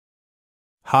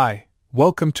Hi,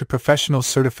 welcome to Professional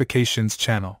Certifications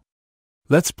channel.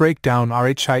 Let's break down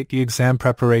RHIT exam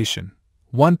preparation,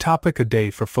 one topic a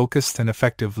day for focused and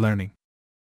effective learning.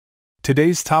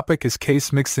 Today's topic is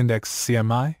Case Mix Index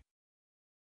CMI.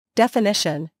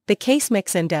 Definition: the Case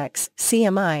Mix Index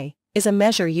CMI is a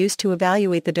measure used to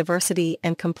evaluate the diversity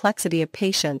and complexity of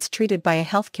patients treated by a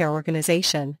healthcare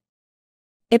organization.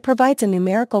 It provides a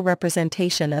numerical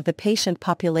representation of the patient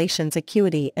population's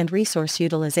acuity and resource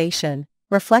utilization,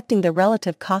 reflecting the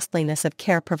relative costliness of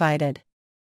care provided.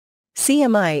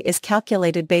 CMI is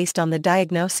calculated based on the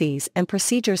diagnoses and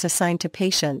procedures assigned to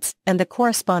patients and the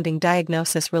corresponding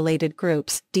diagnosis-related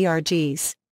groups,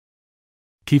 DRGs.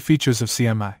 Key features of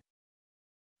CMI.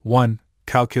 1.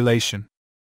 Calculation.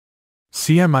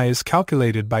 CMI is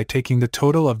calculated by taking the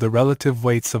total of the relative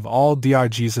weights of all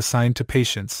DRGs assigned to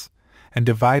patients and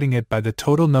dividing it by the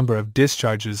total number of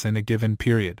discharges in a given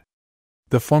period.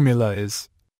 The formula is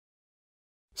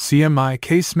CMI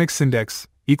Case Mix Index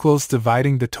equals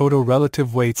dividing the total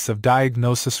relative weights of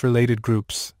diagnosis-related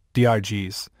groups,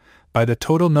 DRGs, by the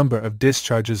total number of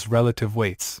discharges relative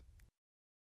weights.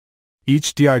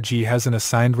 Each DRG has an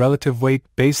assigned relative weight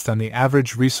based on the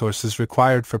average resources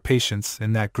required for patients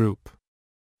in that group.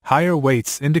 Higher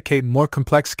weights indicate more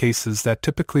complex cases that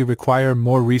typically require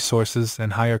more resources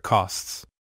and higher costs.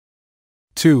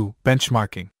 2.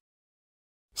 Benchmarking.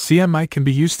 CMI can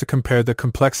be used to compare the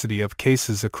complexity of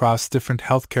cases across different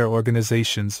healthcare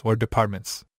organizations or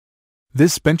departments.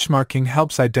 This benchmarking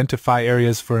helps identify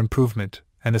areas for improvement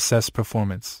and assess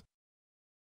performance.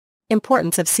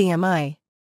 Importance of CMI.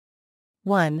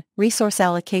 1. Resource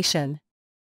allocation.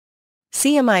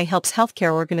 CMI helps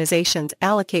healthcare organizations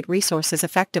allocate resources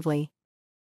effectively.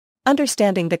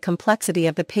 Understanding the complexity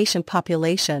of the patient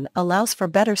population allows for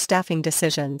better staffing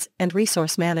decisions and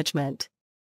resource management.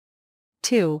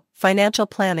 2. Financial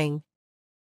planning.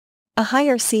 A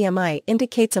higher CMI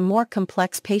indicates a more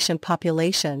complex patient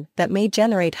population that may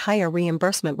generate higher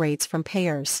reimbursement rates from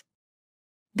payers.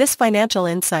 This financial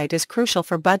insight is crucial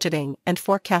for budgeting and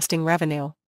forecasting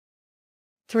revenue.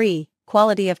 3.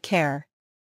 Quality of care.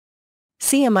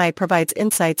 CMI provides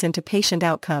insights into patient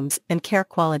outcomes and care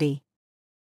quality.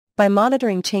 By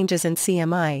monitoring changes in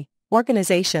CMI,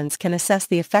 organizations can assess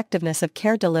the effectiveness of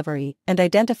care delivery and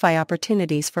identify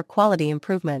opportunities for quality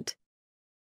improvement.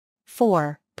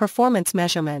 4. Performance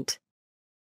measurement.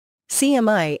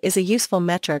 CMI is a useful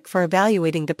metric for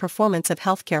evaluating the performance of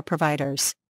healthcare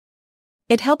providers.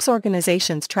 It helps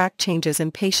organizations track changes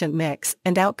in patient mix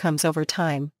and outcomes over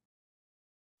time.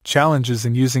 Challenges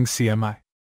in using CMI.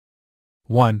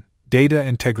 1. Data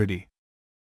integrity.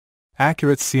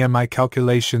 Accurate CMI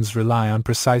calculations rely on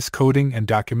precise coding and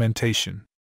documentation.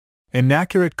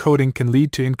 Inaccurate coding can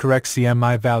lead to incorrect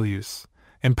CMI values,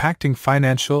 impacting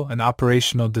financial and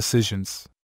operational decisions.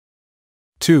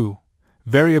 2.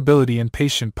 Variability in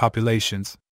patient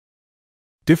populations.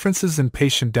 Differences in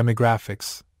patient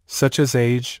demographics, such as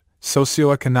age,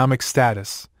 socioeconomic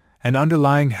status, and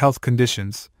underlying health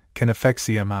conditions, can affect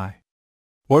CMI.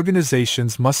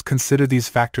 Organizations must consider these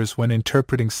factors when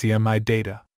interpreting CMI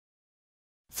data.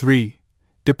 3.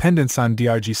 Dependence on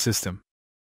DRG system.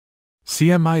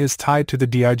 CMI is tied to the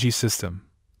DRG system.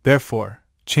 Therefore,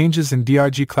 changes in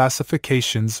DRG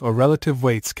classifications or relative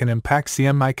weights can impact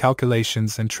CMI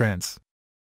calculations and trends.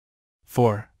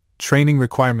 4. Training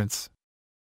requirements.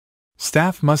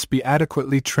 Staff must be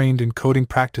adequately trained in coding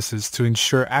practices to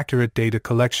ensure accurate data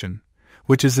collection,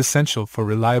 which is essential for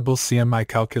reliable CMI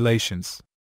calculations.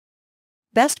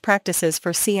 Best practices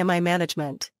for CMI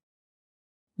management.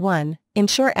 1.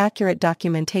 Ensure accurate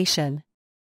documentation.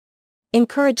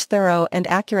 Encourage thorough and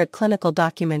accurate clinical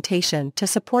documentation to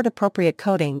support appropriate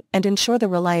coding and ensure the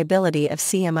reliability of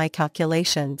CMI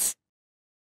calculations.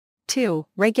 2.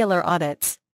 Regular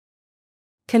audits.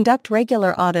 Conduct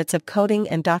regular audits of coding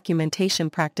and documentation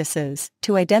practices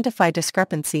to identify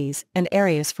discrepancies and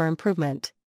areas for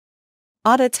improvement.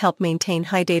 Audits help maintain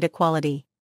high data quality.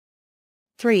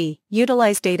 3.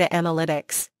 Utilize data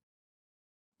analytics.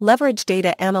 Leverage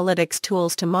data analytics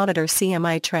tools to monitor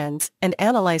CMI trends and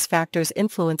analyze factors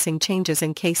influencing changes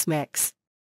in case mix.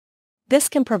 This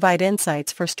can provide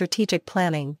insights for strategic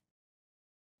planning.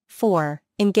 4.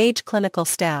 Engage clinical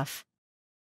staff.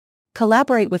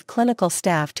 Collaborate with clinical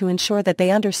staff to ensure that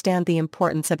they understand the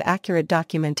importance of accurate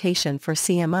documentation for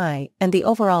CMI and the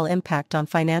overall impact on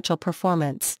financial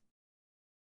performance.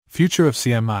 Future of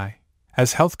CMI.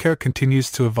 As healthcare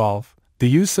continues to evolve, the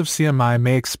use of CMI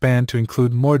may expand to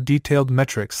include more detailed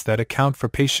metrics that account for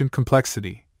patient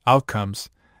complexity, outcomes,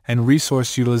 and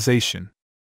resource utilization.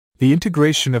 The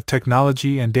integration of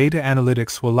technology and data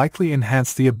analytics will likely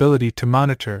enhance the ability to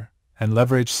monitor and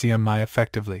leverage CMI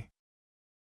effectively.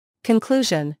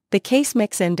 Conclusion: the Case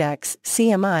Mix Index,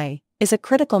 CMI, is a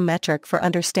critical metric for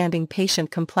understanding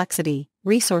patient complexity,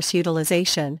 resource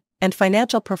utilization, and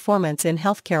financial performance in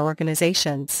healthcare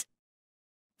organizations.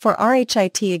 For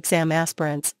RHIT exam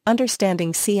aspirants,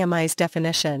 understanding CMI's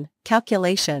definition,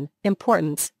 calculation,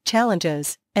 importance,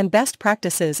 challenges, and best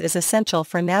practices is essential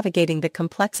for navigating the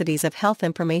complexities of health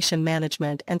information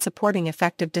management and supporting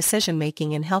effective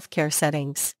decision-making in healthcare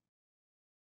settings.